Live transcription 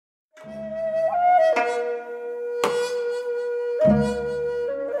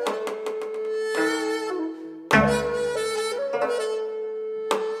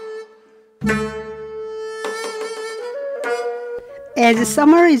As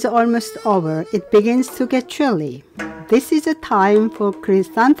summer is almost over, it begins to get chilly. This is a time for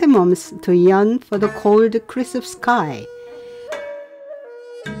chrysanthemums to yearn for the cold, crisp sky.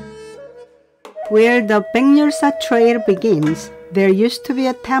 Where the Gulbulsa trail begins, there used to be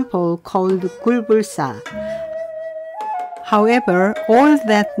a temple called Gulbulsa. However, all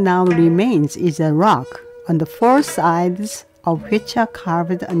that now remains is a rock, on the four sides of which are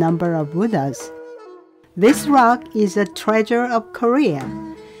carved a number of Buddhas. This rock is a treasure of Korea.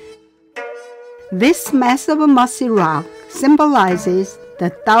 This massive mossy rock symbolizes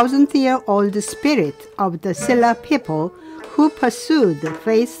the thousand-year-old spirit of the Silla people who pursued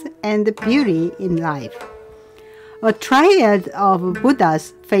faith and beauty in life. A triad of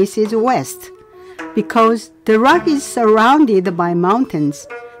Buddhas faces west. Because the rock is surrounded by mountains,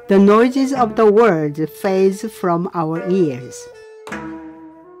 the noises of the world fades from our ears.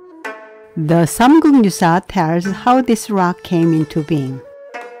 The Samgukyusa tells how this rock came into being.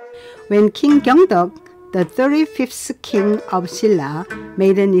 When King Gyeongdeok, the 35th king of Silla,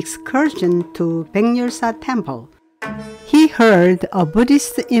 made an excursion to Gulbulsa temple, he heard a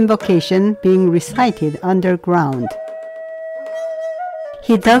Buddhist invocation being recited underground.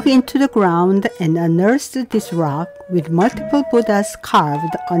 He dug into the ground and unearthed this rock with multiple Buddhas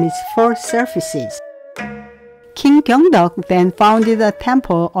carved on its four surfaces. King Gyeongdeok then founded a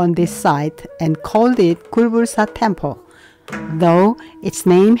temple on this site and called it Gulbulsa Temple, though its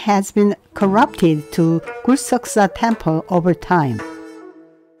name has been corrupted to Gulsoksa Temple over time.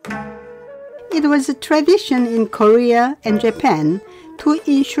 It was a tradition in Korea and Japan to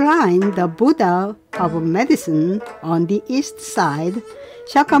enshrine the Buddha of medicine on the east side,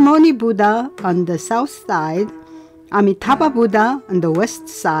 Shakyamuni Buddha on the south side, Amitabha Buddha on the west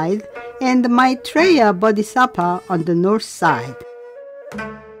side, and Maitreya Bodhisattva on the north side.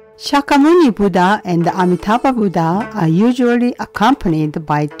 Shakyamuni Buddha and Amitabha Buddha are usually accompanied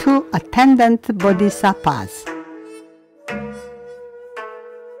by two attendant bodhisattvas.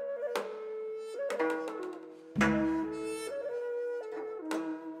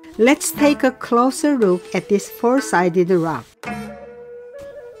 Let's take a closer look at this four-sided rock.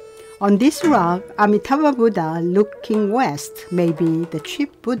 On this rock, Amitabha Buddha looking west may be the chief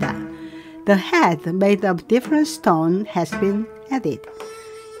Buddha. The head, made of different stone, has been added.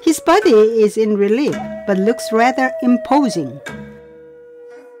 His body is in relief, but looks rather imposing.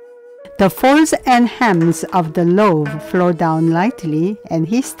 The folds and hems of the robe flow down lightly, and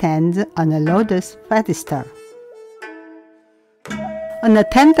he stands on a lotus pedestal. An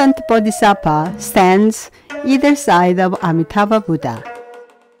attendant bodhisattva stands either side of Amitabha Buddha.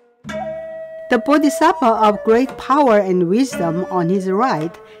 The bodhisattva of great power and wisdom on his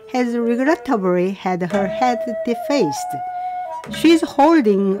right has regrettably had her head defaced. She is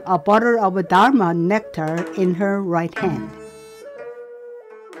holding a bottle of Dharma nectar in her right hand.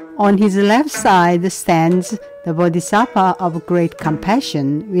 On his left side stands the bodhisattva of great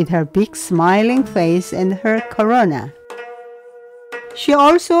compassion with her big smiling face and her corona. She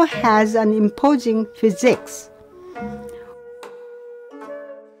also has an imposing physique.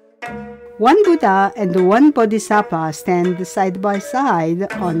 One Buddha and one Bodhisattva stand side by side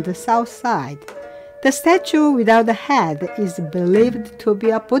on the south side. The statue without a head is believed to be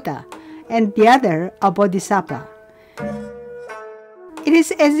a Buddha, and the other a Bodhisattva. It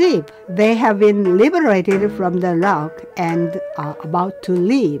is as if they have been liberated from the rock and are about to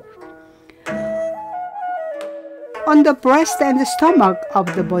leave. On the breast and stomach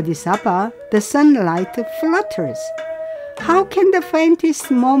of the Bodhisattva, the sunlight flutters. How can the faintest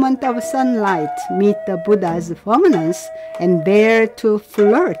moment of sunlight meet the Buddha's firmness and dare to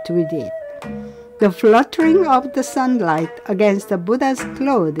flirt with it? The fluttering of the sunlight against the Buddha's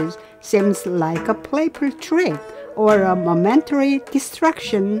clothes seems like a playful trick or a momentary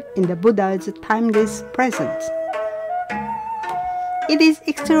distraction in the Buddha's timeless presence. It is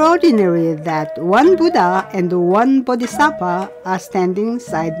extraordinary that one Buddha and one Bodhisattva are standing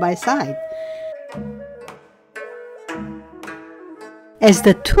side by side. As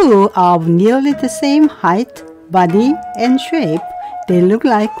the two are of nearly the same height, body, and shape, they look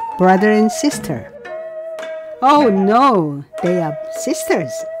like brother and sister. Oh no, they are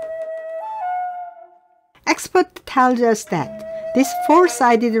sisters. Expert tells us that this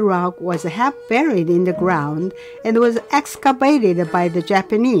four-sided rock was half buried in the ground and was excavated by the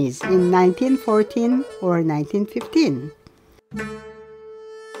Japanese in 1914 or 1915.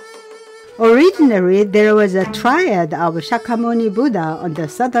 Originally, there was a triad of Shakyamuni Buddha on the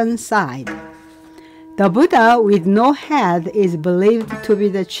southern side. The Buddha with no head is believed to be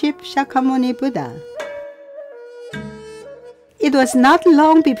the chief Shakyamuni Buddha. It was not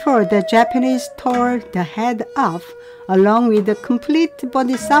long before the Japanese tore the head off along with the complete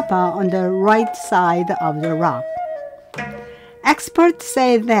bodhisattva on the right side of the rock. Experts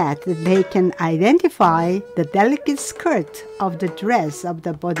say that they can identify the delicate skirt of the dress of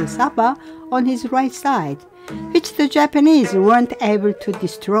the bodhisattva on his right side, which the Japanese weren't able to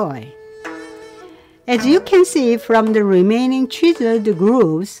destroy. As you can see from the remaining chiseled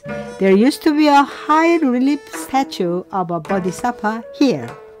grooves, there used to be a high relief statue of a bodhisattva here.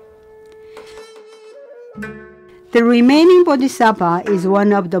 The remaining bodhisattva is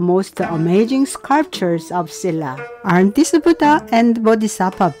one of the most amazing sculptures of Silla. Aren't this Buddha and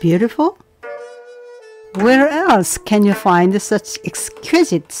bodhisattva beautiful? Where else can you find such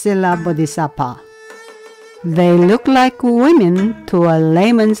exquisite Silla bodhisattva? They look like women to a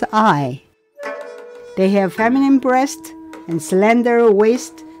layman's eye. They have feminine breasts and slender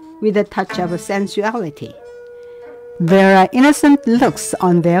waist with a touch of sensuality. There are innocent looks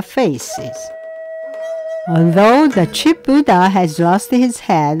on their faces. Although the chief Buddha has lost his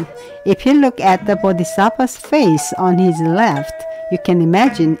head, if you look at the bodhisattva's face on his left, you can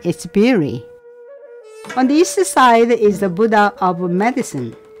imagine its beauty. On the east side is the Buddha of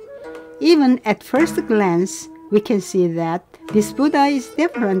medicine. Even at first glance, we can see that this Buddha is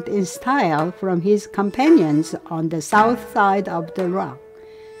different in style from his companions on the south side of the rock.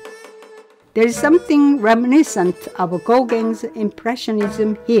 There is something reminiscent of Gauguin's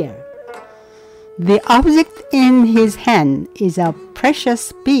Impressionism here. The object in his hand is a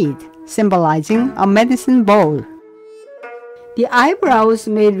precious bead, symbolizing a medicine bowl. The eyebrows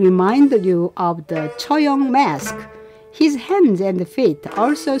may remind you of the Choyong mask. His hands and feet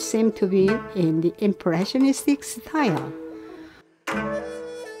also seem to be in the impressionistic style.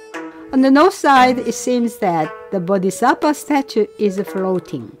 On the north side, it seems that the Bodhisattva statue is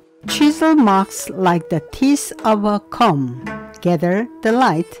floating. Chisel marks like the teeth of a comb gather the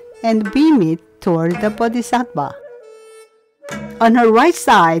light and beam it toward the Bodhisattva. On her right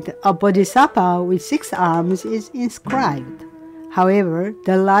side, a Bodhisattva with 6 arms is inscribed. However,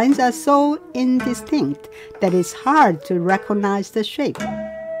 the lines are so indistinct that it's hard to recognize the shape.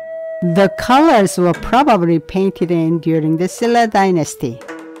 The colors were probably painted in during the Silla Dynasty.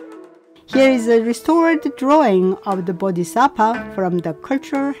 Here is a restored drawing of the Bodhisattva from the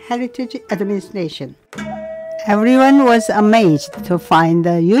Cultural Heritage Administration. Everyone was amazed to find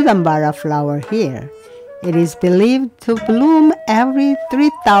the Yudambara flower here. It is believed to bloom every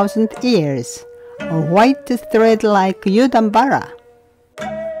 3,000 years, a white thread like Yudambara.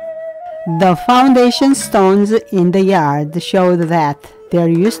 The foundation stones in the yard show that there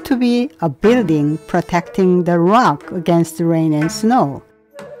used to be a building protecting the rock against rain and snow.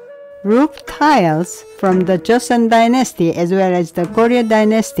 Roof tiles from the Joseon Dynasty as well as the Goryeo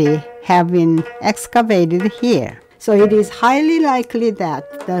Dynasty have been excavated here. So it is highly likely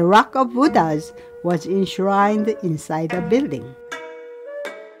that the rock of Buddhas was enshrined inside the building.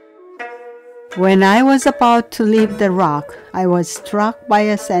 When I was about to leave the rock, I was struck by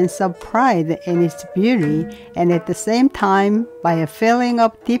a sense of pride in its beauty and at the same time by a feeling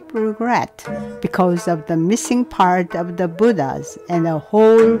of deep regret because of the missing part of the Buddhas and the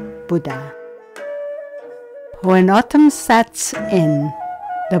whole Buddha. When autumn sets in,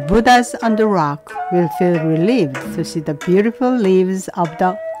 the Buddhas on the rock will feel relieved to see the beautiful leaves of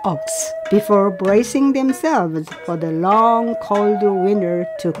the oaks before bracing themselves for the long cold winter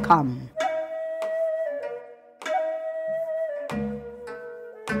to come.